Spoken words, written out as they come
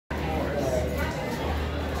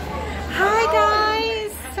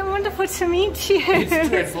dreadful to meet you. It's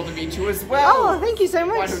dreadful to meet you as well. Oh, thank you so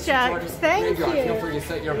much, Jack. Thank you. Feel free to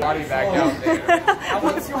set your body back down there.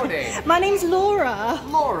 What's your name? My name's Laura.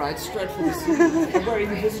 Laura, it's dreadful to see you. And where are you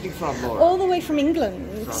visiting from, Laura? All the way from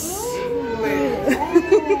England. From England.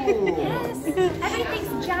 Yes,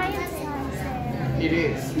 everything's giant size there. It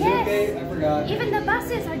is. Yes. Okay, I forgot. Even the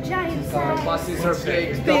buses are giant The size. buses are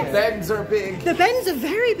big. The Bens are big. The Bens are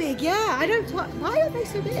very big, yeah. I don't. Why are they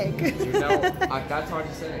so big? You know, that's hard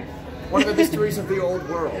to say. One of the mysteries of the old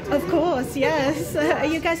world. Of course, yes. Are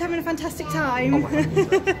you guys having a fantastic time? Oh,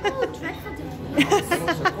 dreadful day.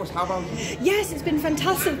 Of course. How about you? Yes, it's been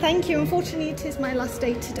fantastic. Thank you. Unfortunately, it is my last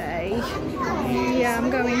day today. Yeah, I'm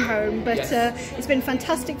going home, but it's been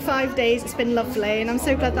fantastic 5 days. It's been lovely, and I'm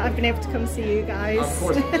so glad that I've been able to come see you guys. Of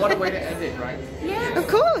course. What a way to end it, right? Yeah. Of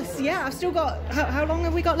course, yeah. I've still got. How long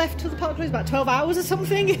have we got left till the park closes? About 12 hours or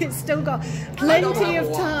something. It's still got plenty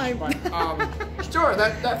of time. But, sure,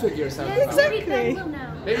 that figures out. Yes, Exactly. maybe Ben will know.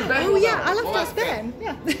 Maybe Ben Oh will yeah, know. I'll have Well, to ask that's Ben.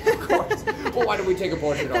 Yeah. Of course. Well, why don't we take a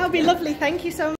portrait of That would be lovely. Thank you so much.